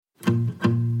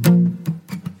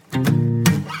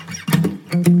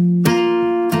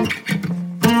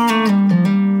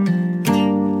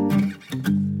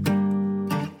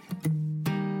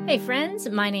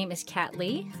friends. My name is Kat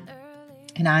Lee.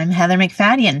 And I'm Heather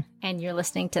MacFadyen. And you're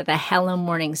listening to the Hello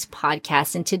Mornings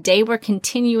podcast. And today we're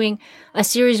continuing a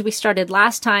series we started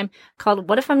last time called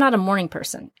What If I'm Not a Morning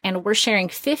Person? And we're sharing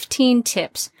 15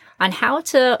 tips on how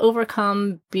to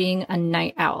overcome being a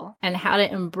night owl and how to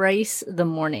embrace the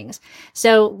mornings.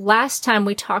 So last time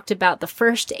we talked about the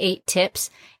first 8 tips,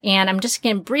 and I'm just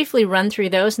going to briefly run through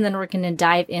those, and then we're going to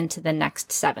dive into the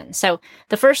next 7. So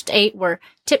the first 8 were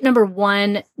tip number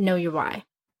 1, know your why.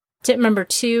 Tip number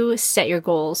 2, set your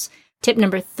goals. Tip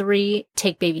number 3,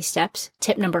 take baby steps.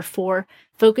 Tip number 4,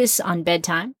 focus on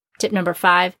bedtime. Tip number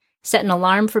 5, set an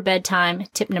alarm for bedtime.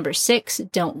 Tip number 6,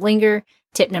 don't linger.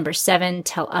 Tip number 7,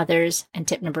 tell others. And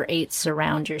tip number 8,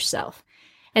 surround yourself.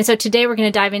 And so today we're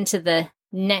going to dive into the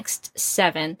next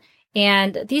 7.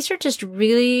 And these are just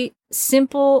really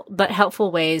simple but helpful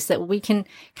ways that we can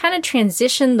kind of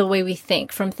transition the way we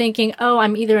think from thinking, oh,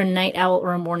 I'm either a night owl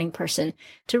or a morning person,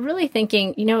 to really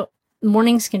thinking,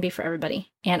 mornings can be for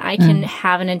everybody. And I can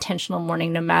have an intentional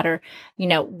morning no matter,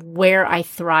 where I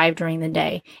thrive during the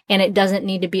day. And it doesn't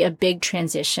need to be a big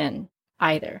transition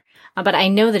either. But I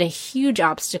know that a huge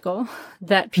obstacle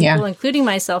that people, including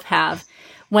myself, have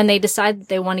when they decide that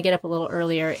they want to get up a little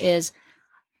earlier is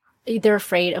they're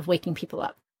afraid of waking people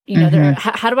up.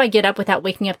 How do I get up without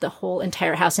waking up the whole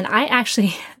entire house? And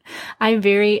I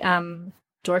very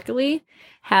dorkily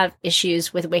have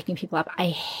issues with waking people up. I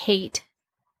hate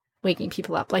waking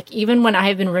people up. Like even when I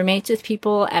have been roommates with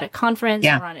people at a conference or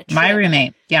on a trip. My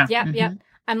roommate. Yeah. Yep.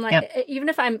 I'm like, even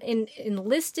if I'm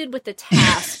enlisted with the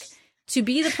task to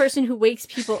be the person who wakes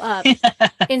people up,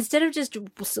 instead of just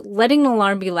letting the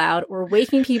alarm be loud or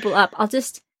waking people up, I'll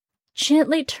just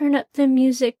gently turn up the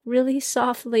music really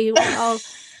softly, or I'll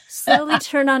slowly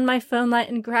turn on my phone light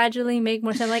and gradually make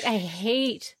more time. Like, I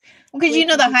hate. Because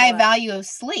the high value of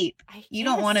sleep. You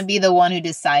don't want to be the one who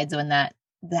decides when that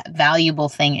valuable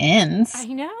thing ends. I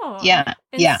know.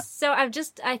 Yeah. So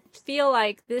I feel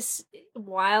like this,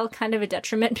 while kind of a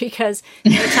detriment, because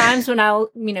there are times when I'll,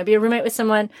 be a roommate with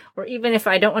someone, or even if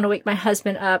I don't want to wake my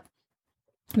husband up,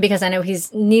 because I know he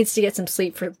needs to get some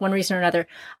sleep for one reason or another,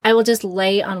 I will just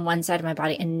lay on one side of my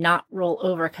body and not roll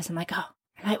over because I'm like, oh,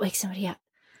 I might wake somebody up.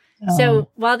 Oh. So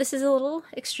while this is a little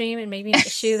extreme and maybe an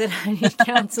issue that I need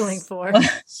counseling for.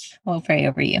 We'll pray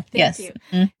over you. Thank you.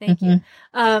 Thank you.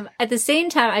 At the same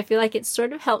time, I feel like it's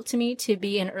sort of helped me to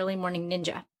be an early morning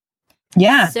ninja.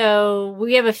 Yeah. So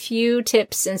we have a few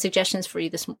tips and suggestions for you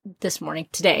this morning,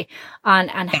 today, on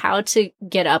how to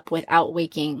get up without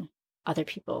waking other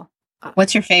people up.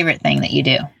 What's your favorite thing that you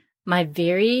do? My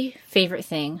very favorite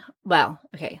thing. Well,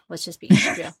 okay, let's just be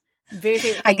real. Very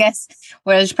favorite thing. I guess,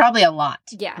 there's probably a lot.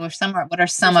 Yeah. What are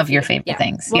some of your favorite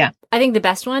things? Well, I think the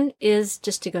best one is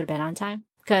just to go to bed on time,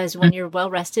 because when you're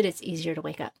well rested, it's easier to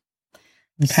wake up.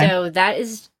 Okay. So that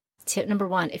is tip number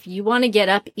 1. If you want to get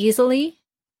up easily,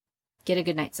 get a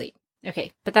good night's sleep.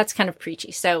 Okay, but that's kind of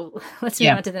preachy. So let's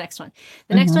move on to the next one.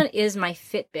 The next one is my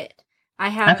Fitbit. I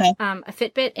have a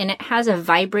Fitbit, and it has a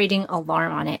vibrating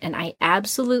alarm on it, and I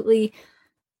absolutely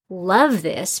love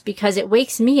this because it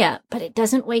wakes me up, but it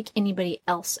doesn't wake anybody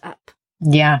else up.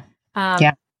 Yeah.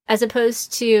 As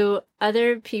opposed to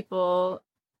other people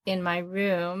in my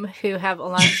room who have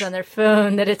alarms on their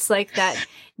phone that it's like that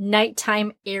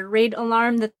nighttime air raid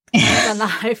alarm that comes on the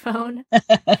iPhone.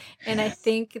 And I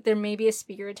think there may be a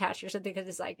speaker attached or something because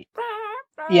it's like,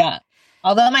 yeah.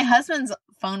 Although my husband's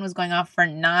phone was going off for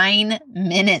 9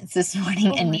 minutes this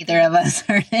morning and neither of us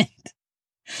heard it.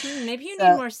 Maybe you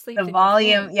need more sleep. The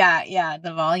volume,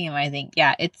 the volume, I think.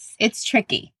 Yeah, it's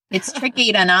tricky. It's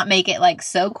tricky to not make it like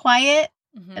so quiet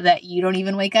that you don't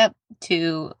even wake up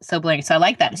to so blaring. So I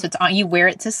like that. So it's on, you wear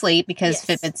it to sleep because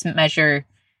Fitbits measure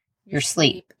your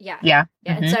sleep. Yeah.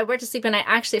 And so I wear it to sleep, and I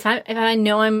actually, if I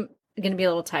know I'm going to be a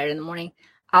little tired in the morning,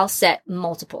 I'll set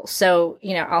multiple. So,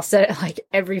 I'll set it like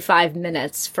every 5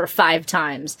 minutes for 5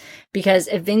 times, because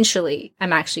eventually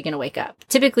I'm actually going to wake up.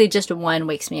 Typically just one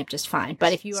wakes me up just fine.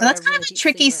 But if you So that's kind of a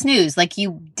tricky snooze. Like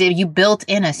you built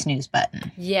in a snooze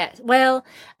button. Yes. Well,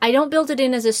 I don't build it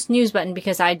in as a snooze button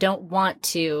because I don't want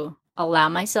to allow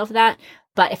myself that.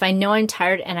 But if I know I'm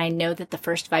tired and I know that the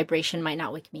first vibration might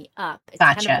not wake me up,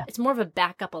 it's it's more of a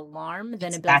backup alarm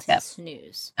than a built-in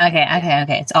snooze. Okay.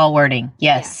 It's all wording.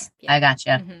 Yes, I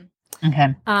gotcha.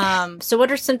 Okay. So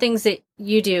what are some things that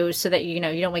you do so that you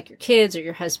don't wake your kids or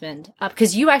your husband up?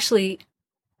 Because you actually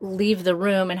leave the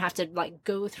room and have to like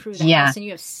go through the house, and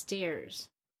you have stairs.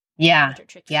 Yeah.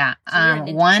 Yeah. So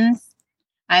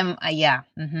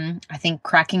I think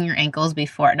cracking your ankles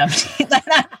before. No,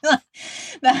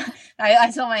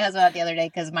 I told my husband that the other day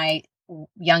because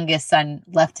youngest son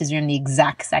left his room the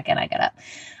exact second I got up.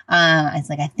 I was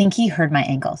like, I think he heard my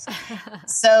ankles.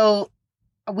 So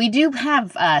we do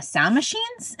have sound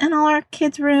machines in all our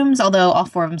kids' rooms, although all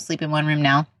 4 of them sleep in one room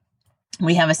now.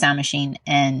 We have a sound machine,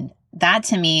 and that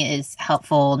to me is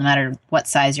helpful no matter what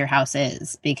size your house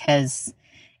is, because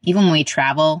even when we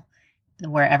travel,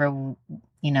 wherever,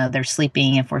 they're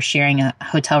sleeping, if we're sharing a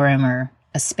hotel room or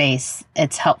a space,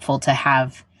 it's helpful to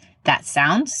have that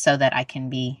sound so that I can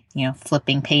be,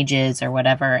 flipping pages or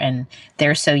whatever. And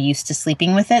they're so used to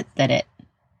sleeping with it that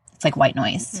it's like white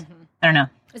noise. Mm-hmm. I don't know.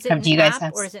 Is it an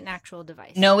app or is it an actual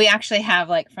device? No, we actually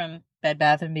have from Bed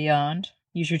Bath & Beyond.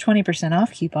 Use your 20%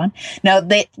 off coupon. No,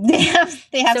 they have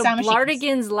so sound machines.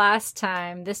 Blartigan's last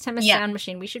time, this time a sound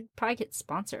machine. We should probably get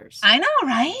sponsors. I know,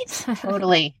 right?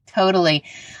 Totally.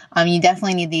 You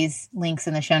definitely need these links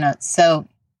in the show notes. So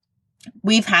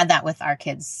we've had that with our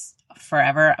kids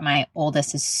forever. My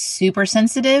oldest is super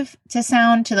sensitive to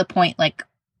sound, to the point,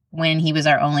 when he was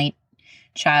our only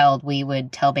child, we would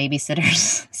tell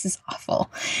babysitters, this is awful,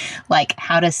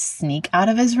 how to sneak out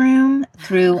of his room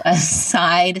through a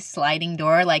side sliding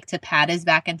door, to pad his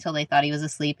back until they thought he was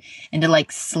asleep, and to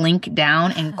slink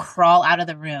down and crawl out of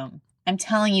the room. I'm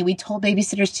telling you, we told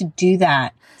babysitters to do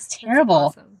that. It's terrible.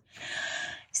 Awesome.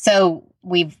 So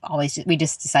we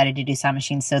just decided to do sound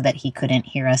machines so that he couldn't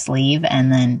hear us leave.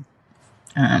 And then,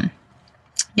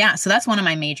 so that's one of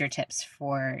my major tips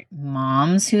for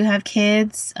moms who have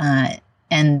kids.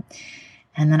 And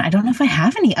then I don't know if I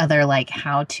have any other,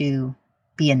 how to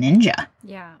be a ninja.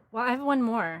 Yeah. Well, I have one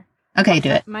more. Okay, do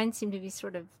it. Mine seem to be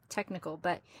sort of technical,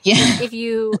 but if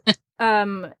you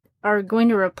are going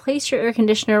to replace your air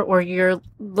conditioner or your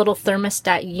little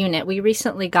thermostat unit, we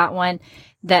recently got one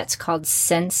that's called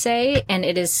Sensei, and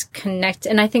it is connected,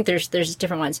 and I think there's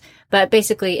different ones, but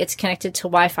basically it's connected to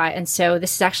Wi-Fi. And so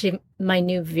this is actually my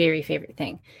new very favorite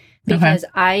thing, because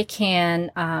I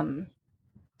can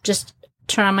just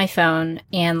turn on my phone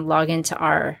and log into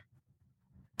our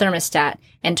thermostat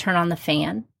and turn on the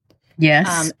fan.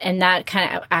 Yes. And that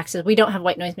kind of acts as, we don't have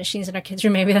white noise machines in our kids'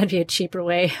 room. Maybe that'd be a cheaper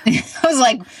way. I was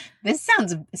like, this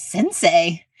sounds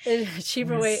Sensei. A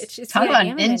cheaper way. It's talk about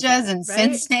ninjas and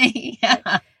right? Sensei. Yeah.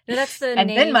 Right. No, that's the and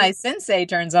name. Then my Sensei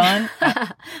turns on.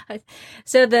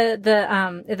 So the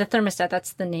thermostat,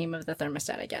 that's the name of the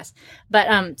thermostat, I guess.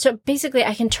 But so basically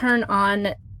I can turn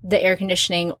on the air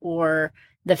conditioning or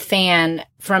the fan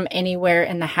from anywhere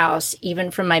in the house, even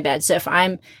from my bed. So if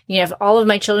if all of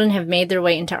my children have made their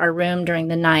way into our room during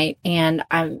the night and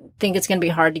I think it's going to be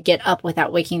hard to get up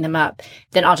without waking them up,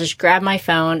 then I'll just grab my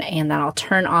phone and then I'll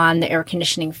turn on the air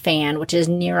conditioning fan, which is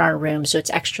near our room, so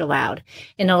it's extra loud.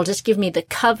 And it'll just give me the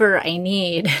cover I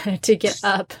need to get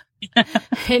up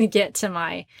and get to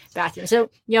my bathroom. So,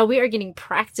 we are getting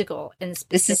practical and specific.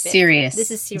 This is serious.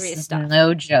 This is serious stuff.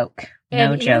 No joke.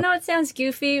 And even though it sounds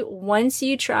goofy, once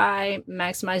you try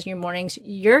maximizing your mornings,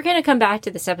 you're going to come back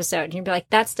to this episode and you'll be like,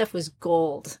 that stuff was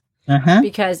gold.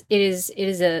 Because it is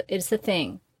a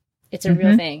thing. It's a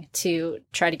real thing to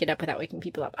try to get up without waking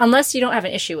people up. Unless you don't have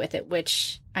an issue with it,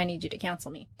 which I need you to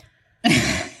counsel me.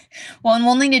 Well, and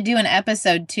we'll need to do an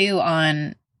episode too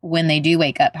on when they do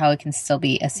wake up, how it can still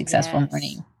be a successful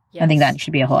morning. Yes. I think that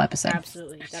should be a whole episode.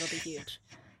 Absolutely. That'll be huge.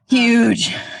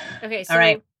 Huge. Okay. So all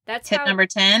right. That's tip number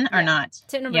 10 or not?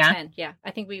 Tip number 10. Yeah.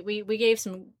 I think we gave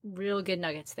some real good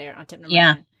nuggets there on tip number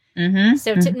 10. Mm-hmm.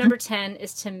 So tip number 10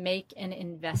 is to make an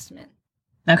investment.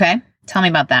 Okay. Tell me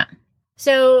about that.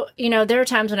 So, there are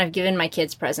times when I've given my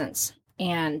kids presents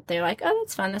and they're like, oh,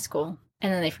 that's fun. That's cool.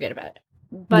 And then they forget about it.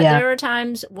 But there are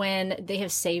times when they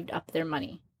have saved up their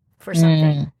money for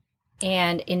something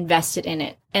and invested in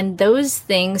it. And those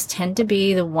things tend to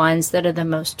be the ones that are the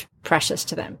most precious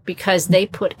to them because they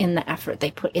put in the effort, they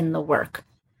put in the work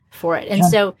for it. And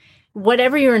so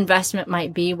whatever your investment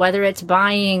might be, whether it's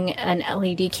buying an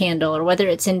LED candle or whether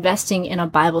it's investing in a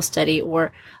Bible study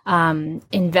or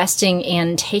investing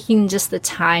in taking just the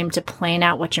time to plan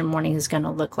out what your morning is going to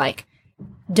look like,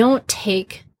 don't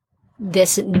take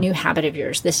this new habit of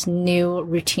yours, this new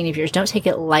routine of yours. Don't take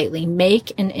it lightly.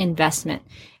 Make an investment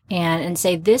and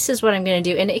say, this is what I'm going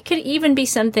to do. And it could even be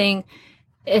something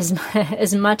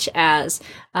as much as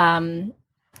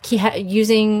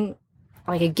using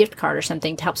like a gift card or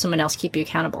something to help someone else keep you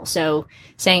accountable. So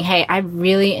saying, hey, I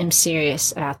really am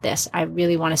serious about this. I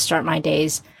really want to start my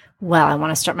days well. I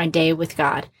want to start my day with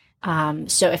God.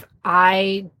 So if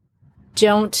I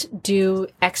don't do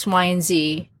X, Y, and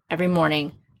Z every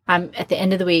morning, at the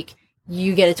end of the week,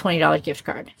 you get a $20 gift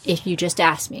card if you just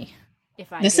ask me.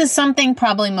 This is something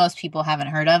probably most people haven't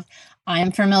heard of.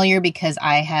 I'm familiar because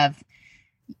I have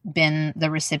been the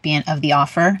recipient of the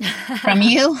offer from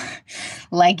you.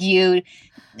 Like you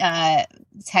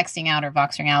texting out or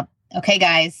voxering out, okay,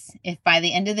 guys, if by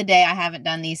the end of the day I haven't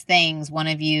done these things, one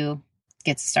of you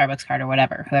gets a Starbucks card or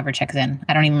whatever, whoever checks in.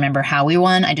 I don't even remember how we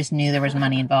won. I just knew there was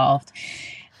money involved.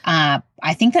 I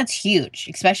think that's huge,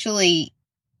 especially,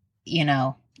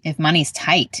 if money's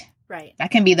tight. Right.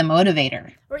 That can be the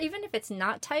motivator. Or even if it's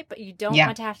not tight, but you don't Yeah.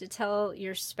 want to have to tell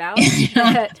your spouse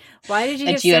that, why did you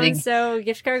give so-and-so a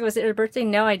gift card? Was it her birthday?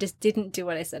 No, I just didn't do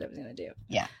what I said I was going to do.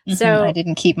 Yeah. So I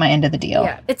didn't keep my end of the deal.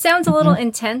 Yeah. It sounds a little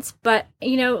intense, but,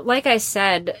 like I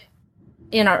said,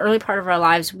 in our early part of our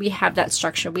lives, we have that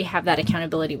structure. We have that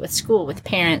accountability with school, with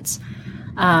parents.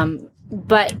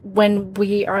 But when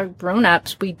we are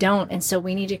grown-ups, we don't. And so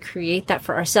we need to create that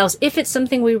for ourselves if it's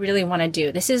something we really want to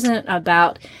do. This isn't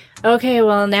about, okay,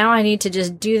 well, now I need to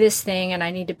just do this thing and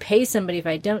I need to pay somebody if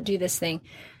I don't do this thing.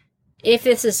 If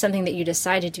this is something that you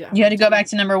decide to do. You had to go back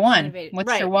to number one. Motivated. What's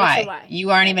Right. your why? What's your why?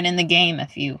 You aren't even in the game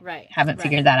if you haven't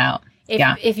figured that out.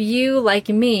 If you, like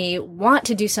me, want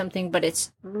to do something, but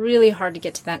it's really hard to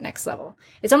get to that next level,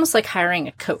 it's almost like hiring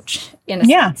a coach in a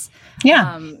sense.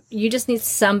 Yeah. You just need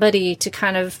somebody to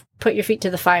kind of put your feet to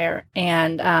the fire.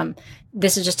 And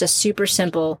this is just a super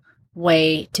simple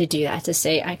way to do that, to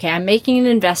say, okay, I'm making an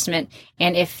investment.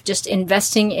 And if just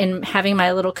investing in having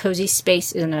my little cozy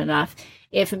space isn't enough,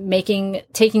 if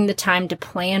taking the time to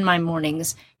plan my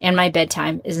mornings and my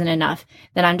bedtime isn't enough,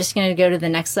 then I'm just going to go to the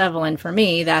next level. And for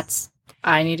me,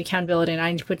 I need accountability and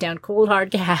I need to put down cold, hard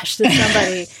cash to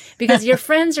somebody because your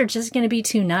friends are just going to be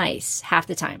too nice half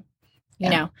the time.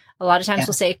 A lot of times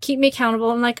we'll say, keep me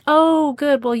accountable. I'm like, oh,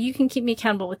 good. Well, you can keep me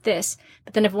accountable with this.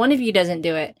 But then if one of you doesn't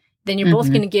do it, then you're both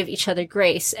going to give each other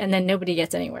grace and then nobody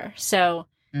gets anywhere. So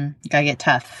you got to get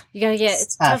tough. You got to get,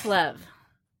 it's tough love.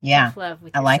 Yeah. Tough love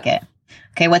with I like it.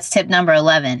 Okay. What's tip number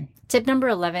 11? Tip number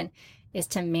 11 is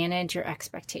to manage your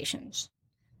expectations.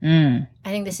 I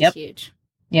think this is huge.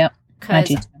 Yep.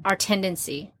 Because our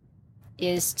tendency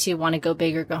is to want to go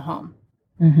big or go home.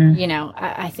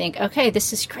 I think, okay,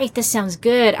 this is great. This sounds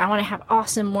good. I want to have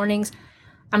awesome mornings.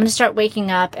 I'm going to start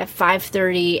waking up at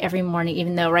 5:30 every morning,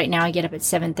 even though right now I get up at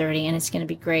 7:30 and it's going to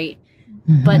be great.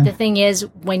 But the thing is,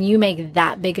 when you make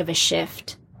that big of a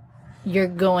shift, you're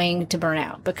going to burn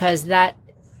out because that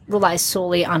relies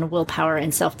solely on willpower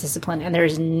and self-discipline. And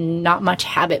there's not much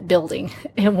habit building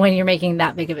when you're making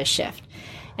that big of a shift.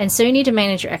 And so you need to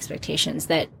manage your expectations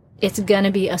that it's going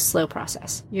to be a slow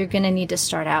process. You're going to need to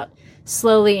start out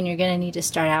slowly and you're going to need to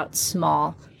start out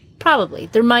small. Probably.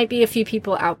 There might be a few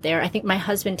people out there. I think my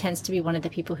husband tends to be one of the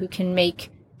people who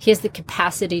he has the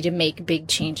capacity to make big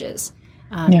changes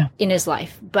in his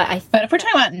life. But if we're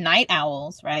talking about night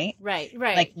owls, right? Right.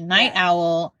 Like night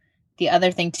owl, the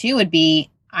other thing too would be,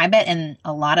 I bet in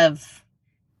a lot of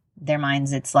their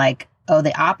minds, it's like, oh,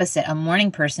 the opposite. A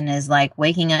morning person is like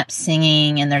waking up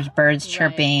singing and there's birds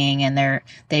chirping and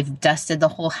they've dusted the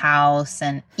whole house,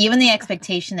 and even the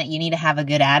expectation that you need to have a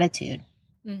good attitude.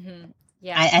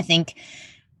 Yeah. I think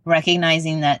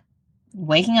recognizing that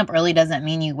waking up early doesn't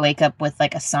mean you wake up with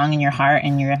like a song in your heart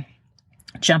and you're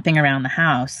jumping around the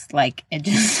house. Like it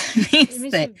just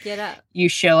means that you get up. You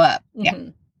show up.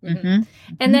 And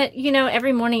that,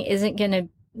 every morning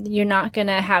you're not going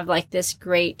to have like this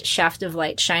great shaft of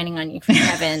light shining on you from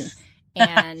heaven.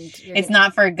 And it's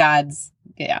not for God's.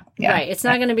 Yeah. Right. It's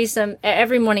not going to be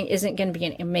every morning isn't going to be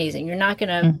amazing. You're not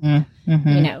going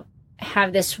to,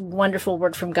 have this wonderful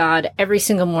word from God every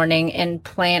single morning and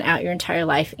plan out your entire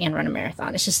life and run a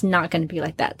marathon. It's just not going to be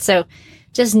like that. So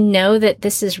just know that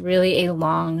this is really a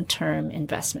long-term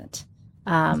investment.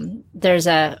 There's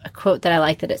a quote that I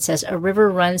like that it says, "A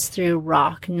river runs through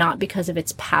rock, not because of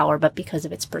its power, but because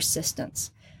of its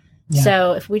persistence." Yeah.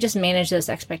 So if we just manage those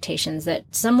expectations that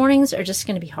some mornings are just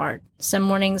going to be hard. Some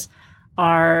mornings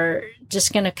are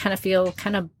just going to kind of feel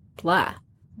kind of blah.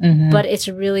 But it's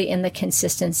really in the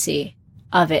consistency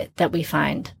of it that we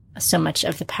find so much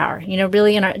of the power,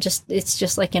 really it's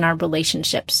just like in our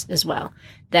relationships as well,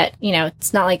 that,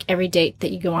 it's not like every date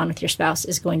that you go on with your spouse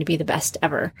is going to be the best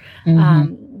ever.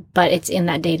 But it's in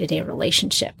that day-to-day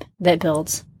relationship that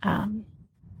builds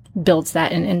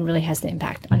that and really has the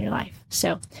impact on your life.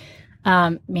 So,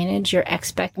 manage your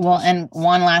expectations. Well, and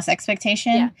one last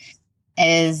expectation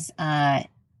is,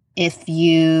 if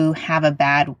you have a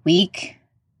bad week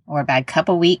or a bad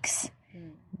couple weeks,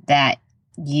 that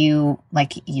you,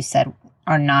 like you said,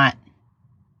 are not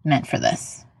meant for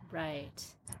this. Right.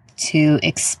 To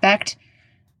expect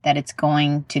that it's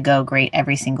going to go great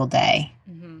every single day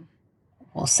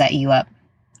will set you up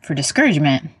for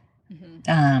discouragement.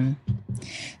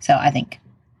 So I think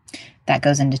that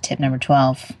goes into tip number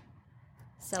 12.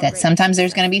 That sometimes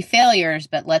there's going to be failures,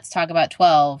 but let's talk about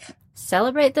 12.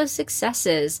 Celebrate those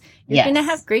successes. You're Yes. going to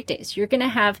have great days. You're going to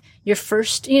have your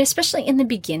first, especially in the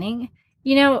beginning,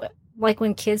 like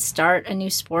when kids start a new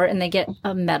sport and they get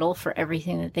a medal for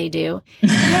everything that they do.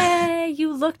 Yay,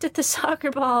 you looked at the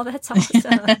soccer ball. That's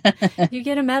awesome. You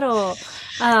get a medal.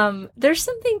 There's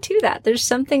something to that. There's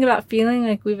something about feeling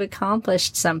like we've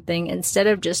accomplished something instead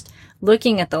of just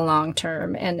looking at the long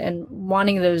term and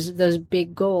wanting those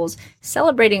big goals,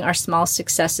 celebrating our small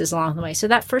successes along the way. So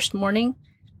that first morning,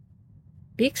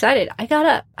 be excited. I got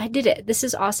up. I did it. This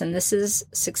is awesome. This is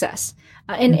success.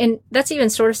 And that's even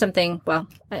sort of something,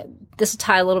 this will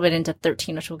tie a little bit into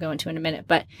 13, which we'll go into in a minute.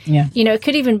 But, it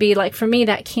could even be like for me,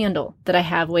 that candle that I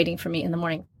have waiting for me in the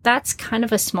morning, that's kind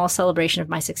of a small celebration of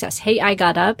my success. Hey, I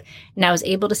got up and I was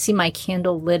able to see my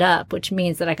candle lit up, which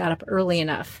means that I got up early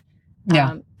enough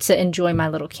to enjoy my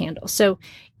little candle. So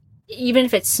even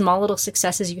if it's small little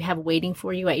successes you have waiting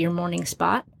for you at your morning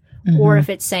spot, or if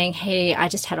it's saying, hey, I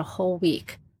just had a whole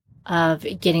week of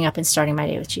getting up and starting my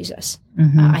day with Jesus.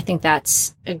 I think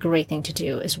that's a great thing to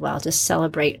do as well, to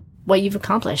celebrate what you've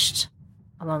accomplished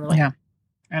along the way. Yeah.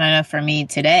 And I know for me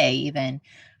today, even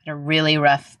had a really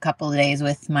rough couple of days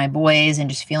with my boys and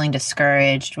just feeling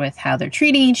discouraged with how they're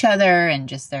treating each other and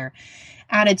just their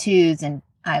attitudes. And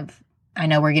I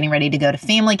know we're getting ready to go to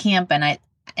family camp.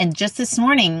 And just this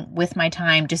morning with my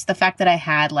time, just the fact that I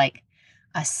had like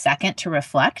a second to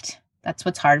reflect. That's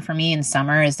what's hard for me in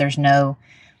summer is there's no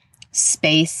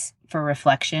space for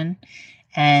reflection.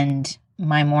 And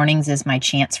my mornings is my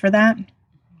chance for that,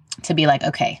 to be like,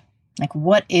 okay, like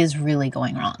what is really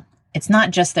going wrong? It's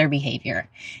not just their behavior.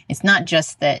 It's not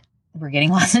just that we're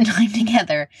getting lots of time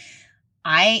together.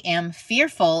 I am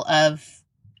fearful of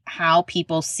how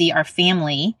people see our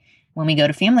family when we go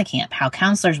to family camp, how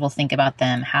counselors will think about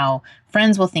them, how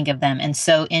friends will think of them. And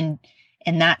so in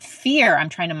that fear, I'm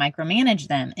trying to micromanage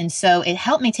them. And so it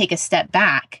helped me take a step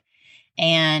back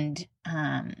and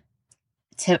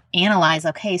to analyze,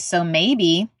 okay, so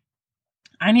maybe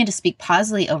I need to speak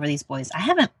positively over these boys. I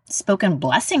haven't spoken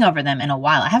blessing over them in a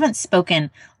while. I haven't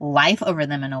spoken life over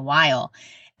them in a while.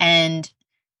 And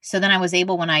so then I was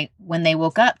able, when they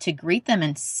woke up, to greet them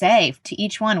and say to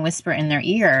each one, whisper in their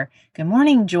ear, good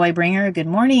morning, joy bringer. Good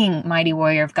morning, mighty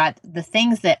warrior of God. The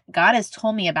things that God has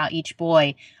told me about each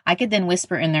boy, I could then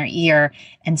whisper in their ear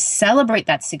and celebrate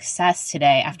that success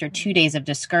today after 2 days of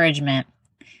discouragement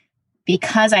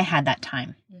because I had that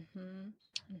time.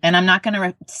 And I'm not going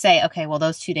to say, okay, well,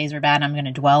 those 2 days were bad. I'm going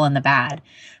to dwell in the bad,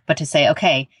 but to say,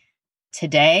 okay,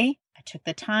 today I took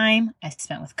the time I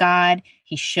spent with God.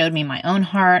 He showed me my own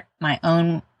heart, my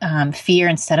own fear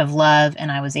instead of love.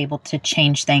 And I was able to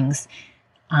change things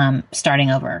starting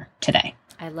over today.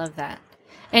 I love that.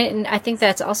 And I think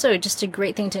that's also just a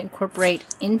great thing to incorporate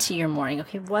into your morning.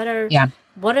 Okay, what are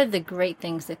the great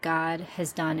things that God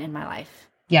has done in my life?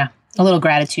 Yeah, a little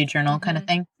gratitude journal kind of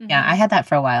thing. Yeah, I had that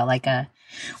for a while, like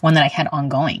one that I had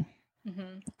ongoing,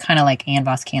 kind of like Ann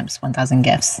Voskamp's 1,000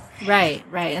 Gifts. Right.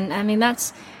 And I mean,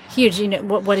 that's huge.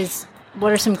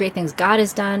 What are some great things God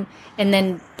has done? And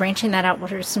then branching that out,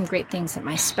 what are some great things that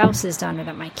my spouse has done or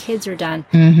that my kids are done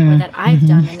or that I've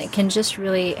done? And it can just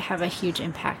really have a huge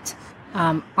impact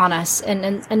on us.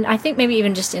 And I think maybe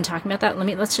even just in talking about that,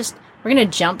 we're going to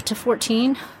jump to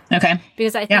 14. Okay.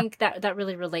 Because I think that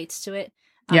really relates to it.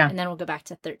 And then we'll go back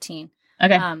to 13.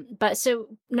 Okay. But so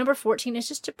number 14 is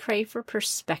just to pray for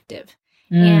perspective.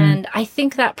 And I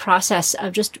think that process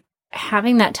of just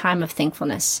having that time of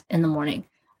thankfulness in the morning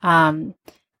can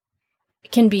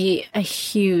be a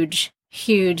huge,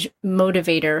 huge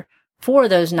motivator for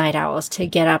those night owls to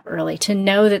get up early, to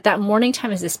know that morning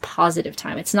time is this positive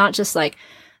time. It's not just like,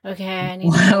 okay, I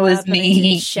need to go up and I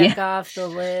need to check off the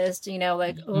list,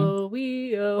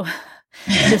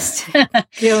 just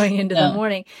going into the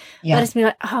morning. But it's me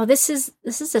like, oh, this is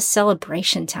a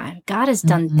celebration time. God has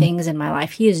done things in my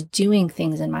life. He is doing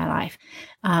things in my life.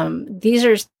 These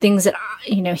are things that,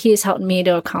 he has helped me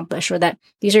to accomplish, or that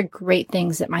these are great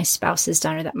things that my spouse has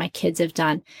done or that my kids have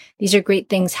done. These are great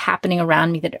things happening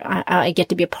around me that I get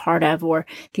to be a part of, or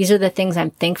these are the things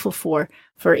I'm thankful for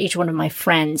each one of my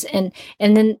friends. And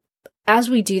then as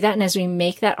we do that and as we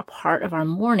make that a part of our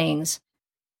mornings,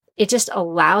 it just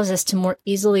allows us to more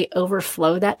easily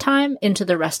overflow that time into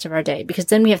the rest of our day, because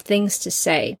then we have things to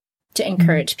say to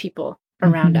encourage people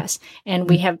around us. And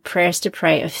we have prayers to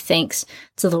pray of thanks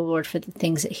to the Lord for the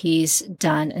things that he's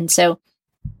done. And so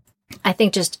I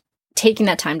think just taking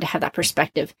that time to have that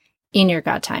perspective in your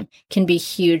God time can be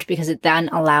huge, because it then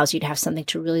allows you to have something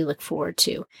to really look forward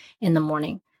to in the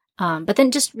morning. But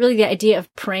then just really the idea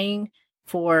of praying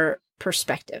for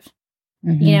perspective.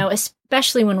 You know,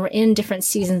 especially when we're in different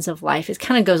seasons of life, it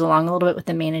kind of goes along a little bit with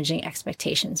the managing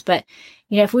expectations. But,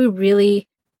 you know, if we really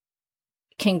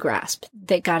can grasp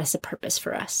that God has a purpose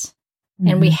for us,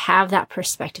 and we have that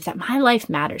perspective that my life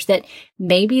matters, that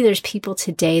maybe there's people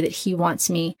today that he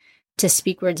wants me to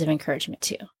speak words of encouragement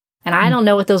to. And I don't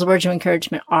know what those words of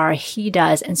encouragement are. He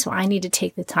does. And so I need to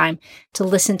take the time to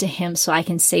listen to him so I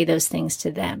can say those things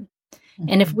to them.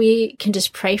 And if we can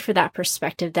just pray for that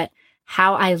perspective that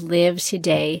how I live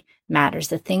today matters,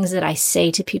 the things that I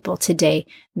say to people today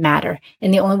matter.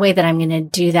 And the only way that I'm going to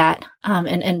do that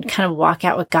and kind of walk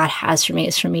out what God has for me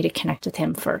is for me to connect with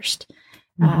him first.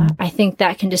 I think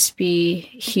that can just be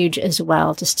huge as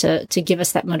well, just to give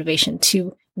us that motivation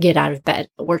to get out of bed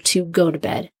or to go to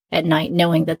bed at night,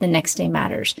 knowing that the next day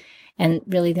matters. And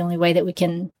really the only way that we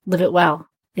can live it well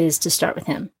is to start with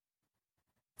him.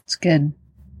 It's good.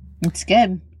 It's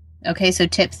good. Okay, so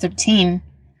tip 13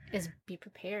 is be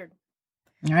prepared.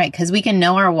 All right, because we can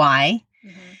know our why.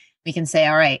 We can say,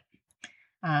 all right,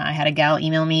 I had a gal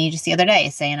email me just the other day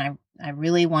saying, I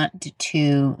really want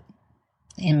to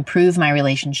improve my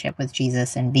relationship with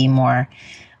Jesus and be more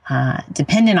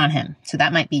dependent on him. So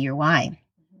that might be your why.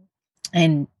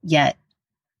 And yet,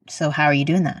 so how are you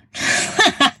doing that?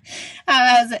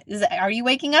 Are you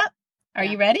waking up? Are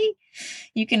you ready?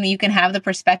 You can have the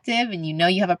perspective and you know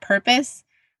you have a purpose,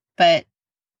 but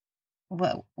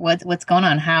what's going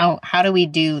on? How do we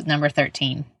do number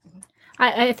 13?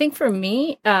 I think for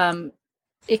me,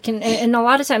 it can, and a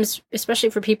lot of times, especially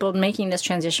for people making this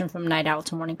transition from night owl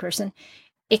to morning person,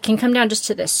 it can come down just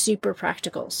to the super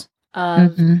practicals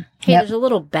of, hey, there's a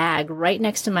little bag right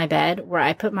next to my bed where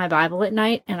I put my Bible at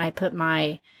night and I put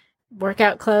my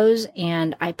workout clothes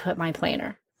and I put my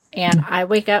planner. And I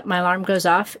wake up, my alarm goes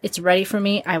off, it's ready for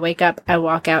me. I wake up, I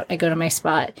walk out, I go to my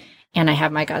spot, and I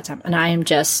have my God time. And I am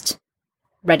just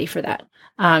ready for that.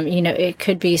 You know, it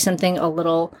could be something a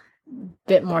little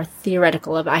bit more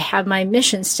theoretical of, I have my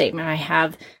mission statement, I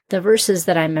have the verses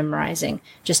that I'm memorizing,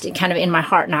 just kind of in my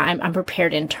heart. Now I'm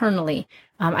prepared internally.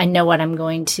 I know what I'm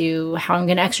going to, how I'm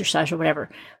going to exercise or whatever.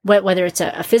 Whether it's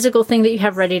a physical thing that you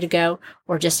have ready to go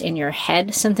or just in your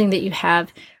head, something that you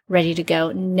have ready to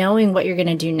go, knowing what you're going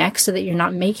to do next so that you're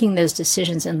not making those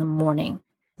decisions in the morning.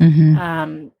 Yeah,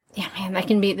 man, that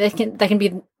can be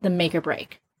the make or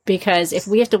break. Because if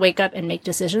we have to wake up and make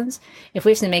decisions, if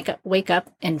we have to wake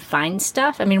up and find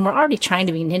stuff, I mean, we're already trying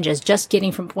to be ninjas, just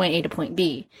getting from point A to point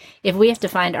B. If we have to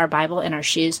find our Bible and our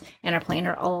shoes and our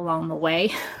planner all along the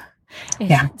way,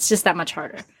 it's just that much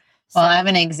harder. Well, I have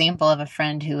an example of a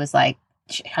friend who was like,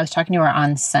 I was talking to her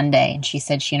on Sunday, and she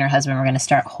said she and her husband were going to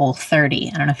start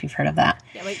Whole30. I don't know if you've heard of that.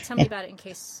 Yeah, wait, tell me about it in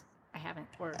case I haven't.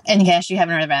 In case you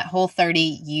haven't heard about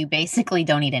Whole30, you basically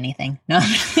don't eat anything. No,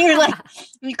 you're like,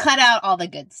 you cut out all the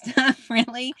good stuff,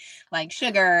 really, like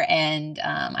sugar and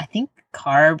I think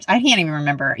carbs. I can't even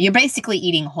remember. You're basically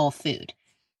eating whole food,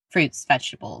 fruits,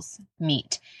 vegetables,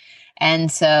 meat. And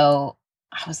so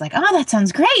I was like, oh, that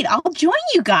sounds great. I'll join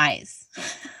you guys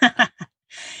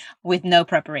with no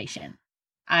preparation.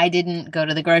 I didn't go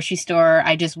to the grocery store.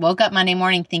 I just woke up Monday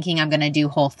morning thinking I'm going to do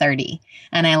Whole30.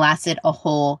 And I lasted a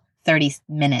whole 30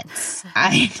 minutes.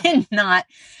 I did not.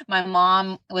 My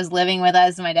mom was living with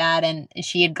us, my dad, and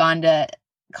she had gone to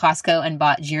Costco and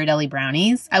bought Ghirardelli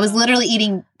brownies. I was literally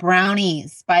eating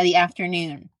brownies by the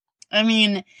afternoon. I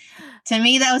mean, to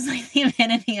me, that was like the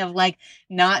epitome of like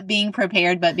not being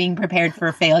prepared, but being prepared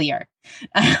for failure.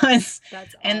 That's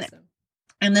awesome.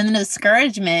 And then the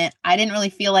discouragement, I didn't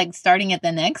really feel like starting it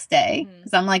the next day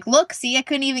because I'm like, look, see, I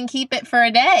couldn't even keep it for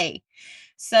a day.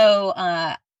 So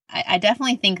I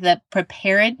definitely think that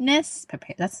preparedness,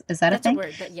 is that a thing? That's a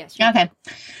word, but yes. Okay.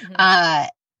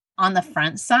 On the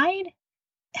front side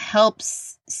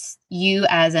helps you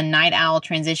as a night owl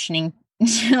transitioning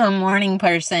to a morning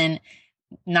person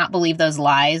not believe those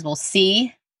lies. Well,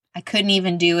 see, I couldn't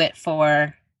even do it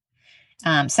for...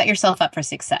 set yourself up for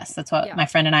success. That's what my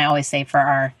friend and I always say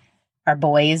for our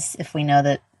boys. If we know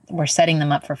that we're setting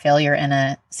them up for failure in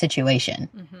a situation,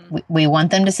 we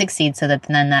want them to succeed so that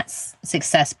then that's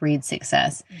success breeds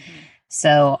success.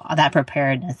 So that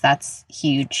preparedness, that's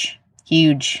huge,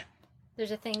 huge.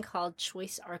 There's a thing called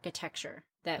choice architecture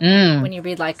that when you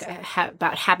read like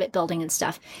about habit building and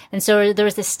stuff. And so there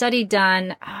was this study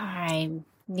done. I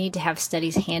need to have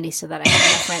studies handy so that I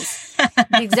can reference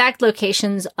the exact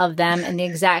locations of them and the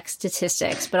exact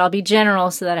statistics, but I'll be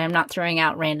general so that I'm not throwing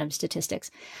out random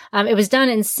statistics. It was done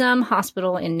in some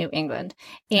hospital in New England,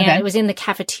 and it was in the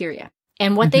cafeteria.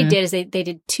 And what they did is they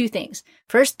did two things.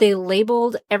 First, they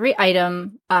labeled every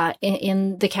item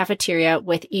in the cafeteria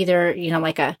with either,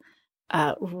 like a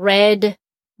red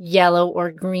yellow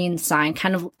or green sign,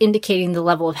 kind of indicating the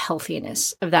level of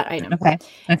healthiness of that item. Okay.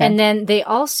 And then they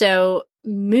also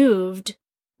moved,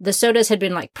 the sodas had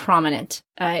been like prominent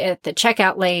at the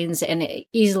checkout lanes and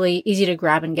easy to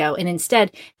grab and go. And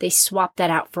instead they swapped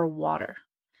that out for water.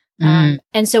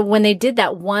 And so when they did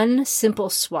that one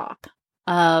simple swap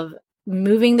of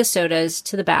moving the sodas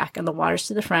to the back and the waters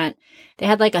to the front, they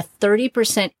had like a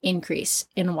 30% increase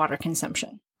in water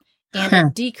consumption and a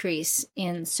decrease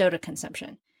in soda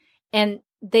consumption. And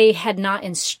they had not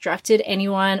instructed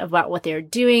anyone about what they were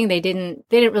doing. They didn't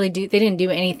do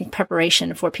anything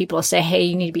preparation for people to say, hey,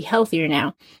 you need to be healthier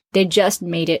now. They just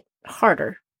made it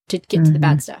harder to get to the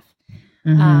bad stuff.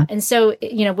 And so,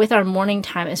 with our morning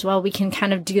time as well, we can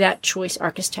kind of do that choice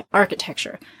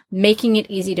architecture, making it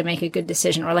easy to make a good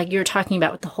decision. Or like you were talking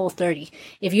about with the Whole30,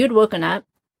 if you had woken up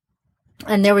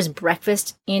and there was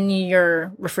breakfast in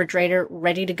your refrigerator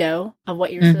ready to go of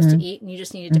what you're supposed to eat, and you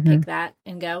just needed to pick that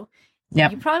and go,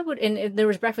 you probably would, and if there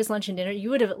was breakfast, lunch, and dinner, you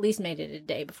would have at least made it a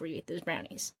day before you ate those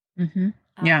brownies.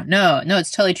 No,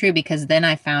 it's totally true, because then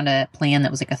I found a plan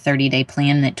that was like a 30-day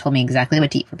plan that told me exactly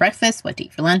what to eat for breakfast, what to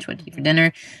eat for lunch, what to eat for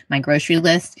dinner, my grocery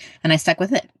list, and I stuck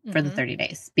with it for the 30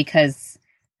 days because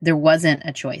there wasn't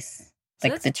a choice. So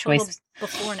like the choice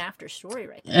before and after story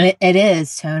right there. It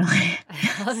is totally.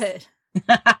 I love it.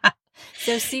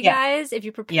 So see, guys, if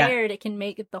you're prepared, it can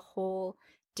make the whole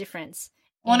difference.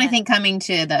 Well, and I think coming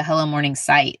to the Hello Morning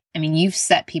site, I mean, you've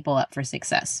set people up for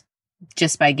success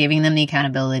just by giving them the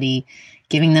accountability,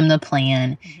 giving them the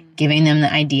plan, giving them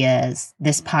the ideas.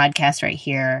 This podcast right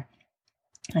here,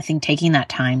 I think taking that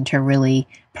time to really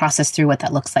process through what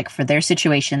that looks like for their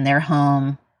situation, their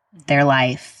home, their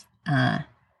life,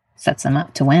 sets them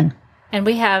up to win. And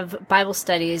we have Bible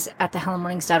studies at the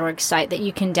hellomornings.org site that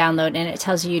you can download, and it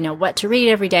tells you, what to read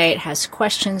every day. It has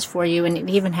questions for you, and it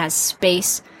even has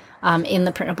space in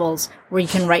the printables where you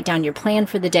can write down your plan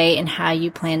for the day and how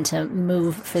you plan to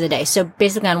move for the day. So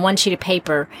basically on one sheet of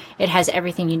paper, it has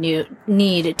everything you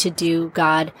need to do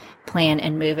God, plan,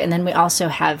 and move. And then we also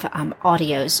have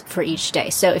audios for each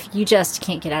day. So if you just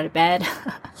can't get out of bed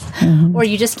or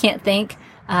you just can't think,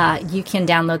 you can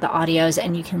download the audios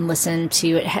and you can listen to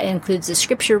it. It includes the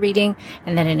scripture reading,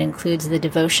 and then it includes the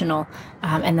devotional,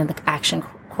 and then the action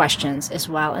questions as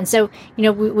well. And so,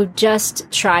 we've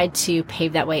just tried to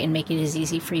pave that way and make it as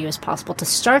easy for you as possible to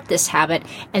start this habit,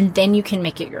 and then you can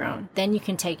make it your own. Then you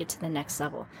can take it to the next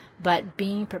level. But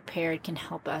being prepared can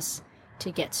help us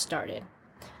to get started.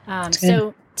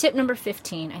 So tip number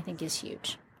 15, I think, is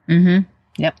huge.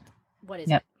 Yep. What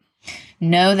is it?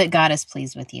 Know that God is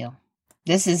pleased with you.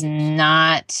 This is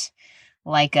not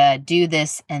like a do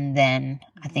this and then.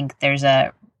 I think there's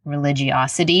a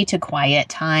religiosity to quiet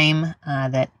time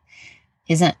that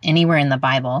isn't anywhere in the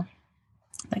Bible.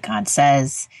 That God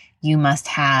says you must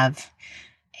have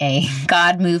a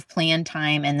God move plan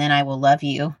time and then I will love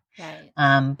you.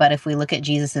 Right. But if we look at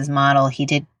Jesus's model, he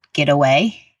did get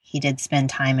away. He did spend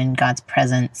time in God's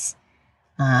presence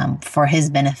for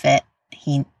his benefit.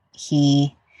 He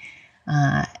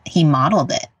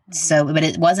modeled it. So, but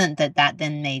it wasn't that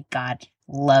then made God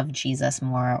love Jesus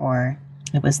more, or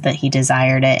it was that he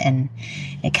desired it and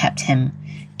it kept him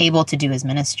able to do his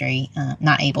ministry.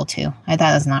 Not able to.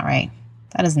 That is not right.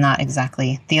 That is not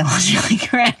exactly theologically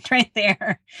correct right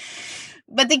there.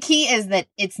 But the key is that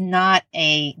it's not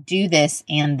a do this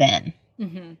and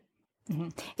then.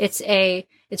 It's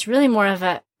really more of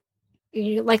like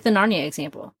the Narnia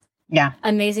example. Yeah.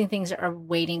 Amazing things are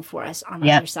waiting for us on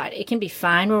the other side. It can be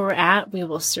fine where we're at. We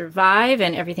will survive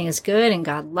and everything is good and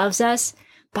God loves us.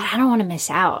 But I don't want to miss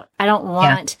out. I don't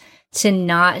want to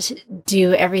not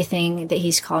do everything that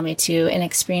he's called me to and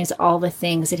experience all the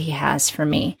things that he has for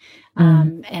me.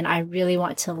 And I really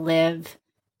want to live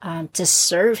to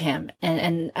serve him.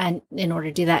 And in order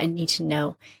to do that, I need to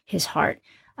know his heart.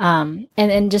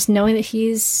 And just knowing that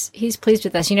he's pleased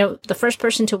with us. The first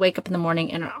person to wake up in the morning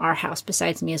in our house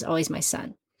besides me is always my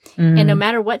son. And no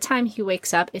matter what time he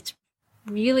wakes up, it's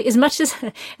really, as much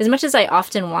as I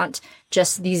often want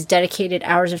just these dedicated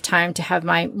hours of time to have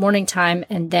my morning time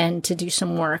and then to do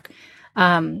some work,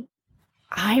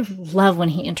 I love when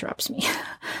he interrupts me.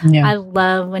 I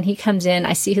love when he comes in.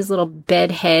 I see his little bed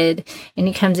head and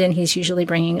he comes in. He's usually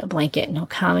bringing a blanket and he'll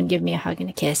come and give me a hug and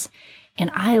a kiss. And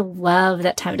I love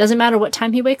that time. It doesn't matter what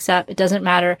time he wakes up. It doesn't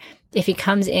matter if he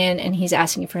comes in and he's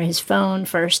asking for his phone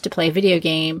first to play a video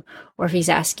game, or if he's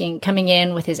coming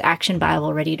in with his action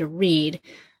Bible ready to read.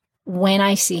 When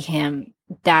I see him,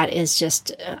 that is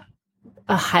just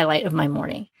a highlight of my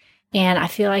morning. And I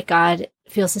feel like God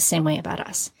feels the same way about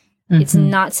us. It's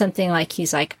not something like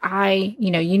he's like,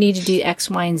 you need to do X,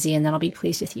 Y, and Z, and then I'll be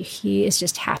pleased with you. He is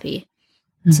just happy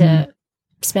to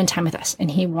spend time with us,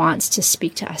 and he wants to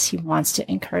speak to us. He wants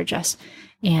to encourage us.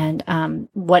 And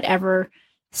whatever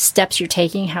steps you're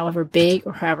taking, however big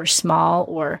or however small,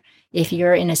 or if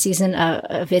you're in a season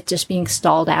of it just being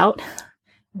stalled out,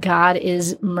 God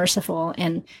is merciful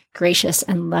and gracious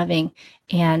and loving.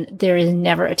 And there is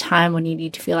never a time when you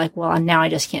need to feel like, well, now I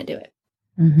just can't do it.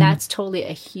 Mm-hmm. That's totally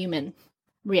a human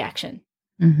reaction.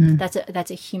 Mm-hmm.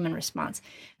 That's a human response,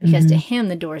 because to him,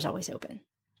 the door is always open.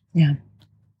 Yeah.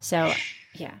 So,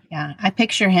 yeah. Yeah. I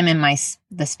picture him in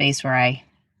the space where I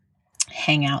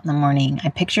hang out in the morning. I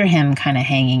picture him kind of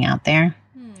hanging out there.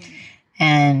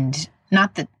 And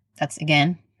not that that's,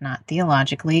 again, not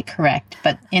theologically correct,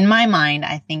 but in my mind,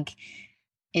 I think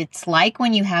it's like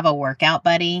when you have a workout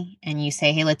buddy and you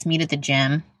say, hey, let's meet at the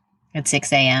gym at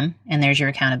 6 a.m. and there's your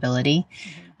accountability.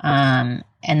 And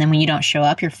then when you don't show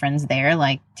up, your friend's there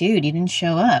like, dude, you didn't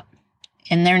show up.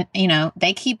 And they're,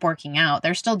 they keep working out.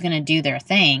 They're still going to do their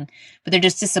thing, but they're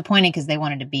just disappointed because they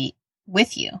wanted to be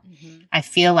with you. Mm-hmm. I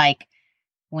feel like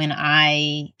when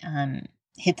I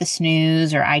hit the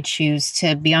snooze, or I choose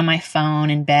to be on my phone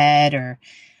in bed, or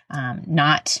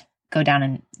not go down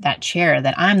in that chair,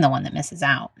 that I'm the one that misses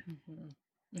out.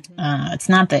 Mm-hmm. Mm-hmm. It's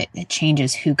not that it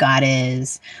changes who God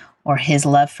is or his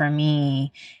love for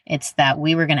me. It's that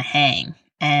we were going to hang,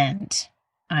 and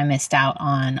I missed out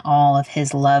on all of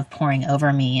his love pouring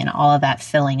over me, and all of that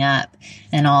filling up,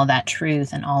 and all of that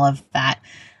truth, and all of that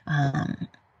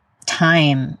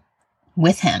time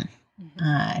with him,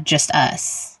 just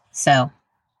us. So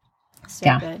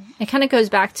yeah. Good. It kind of goes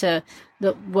back to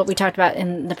what we talked about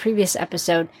in the previous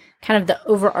episode. Kind of the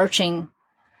overarching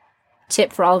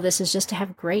tip for all of this is just to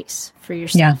have grace for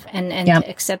yourself, and to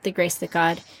accept the grace that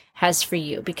God has for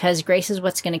you, because grace is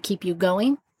what's going to keep you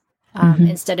going.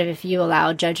 Instead of if you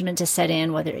allow judgment to set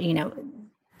in, whether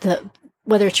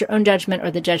it's your own judgment or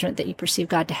the judgment that you perceive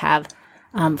God to have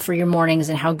for your mornings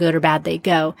and how good or bad they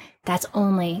go, that's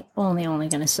only going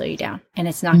to slow you down, and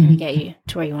it's not going to get you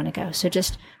to where you want to go. So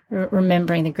just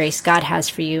remembering the grace God has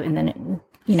for you, and then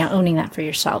owning that for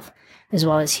yourself as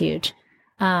well is huge.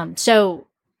 So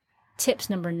tips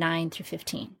number 9 through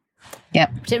 15.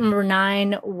 Yep. Tip number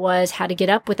 9 was how to get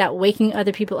up without waking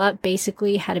other people up.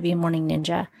 Basically, how to be a morning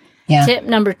ninja. Yeah. Tip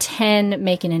number 10,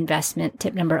 make an investment.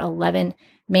 Tip number 11,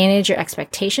 manage your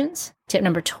expectations. Tip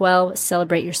number 12,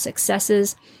 celebrate your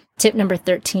successes. Tip number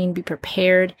 13, be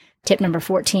prepared. Tip number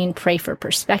 14, pray for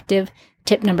perspective.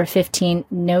 Tip number 15,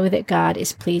 know that God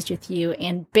is pleased with you.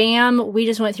 And bam, we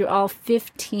just went through all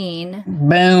 15.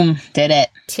 Boom, did it.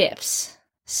 Tips.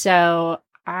 So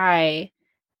I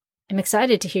am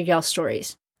excited to hear y'all's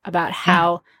stories about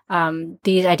how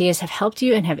these ideas have helped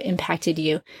you and have impacted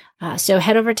you. So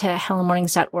head over to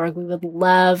hellamornings.org. We would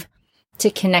love to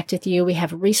connect with you. We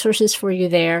have resources for you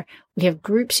there. We have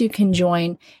groups you can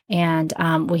join, and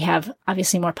we have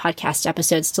obviously more podcast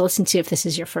episodes to listen to if this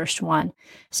is your first one.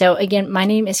 So again, my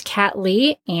name is Kat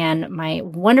Lee, and my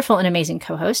wonderful and amazing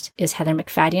co-host is Heather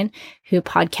MacFadyen, who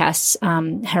podcasts,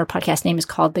 her podcast name is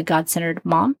called The God-Centered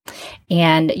Mom.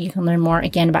 And you can learn more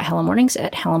again about Hello Mornings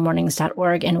at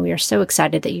hellamornings.org. And we are so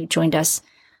excited that you joined us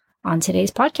on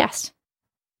today's podcast.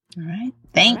 All right.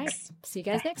 Thanks. All right. See you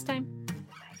guys next time.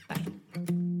 Bye.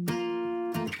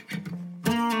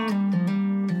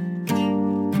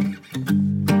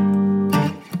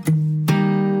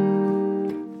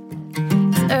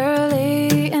 It's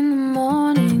early in the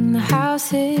morning, the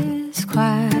house is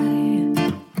quiet,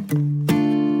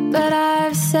 but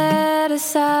I've set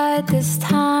aside this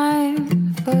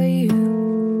time for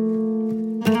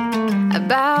you. I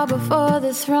bow before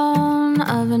the throne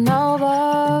of a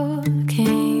noble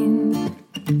king,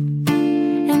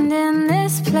 and in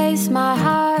this place my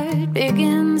heart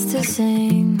begins to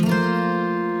sing.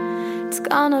 It's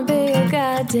gonna be a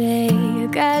God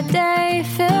day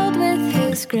filled with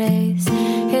His grace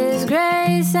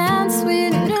and sweet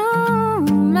new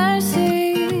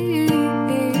mercies.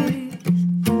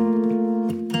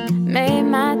 May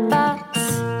my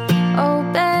thoughts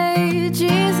obey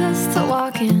Jesus, to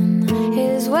walk in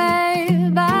His way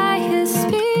by His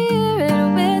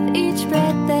Spirit with each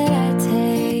breath that I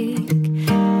take.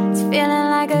 It's feeling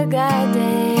like a God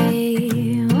day.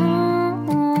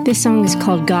 This song is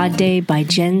called God Day by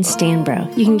Jen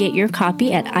Stanbro. You can get your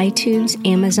copy at iTunes,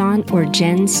 Amazon, or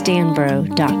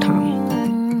jenstanbro.com.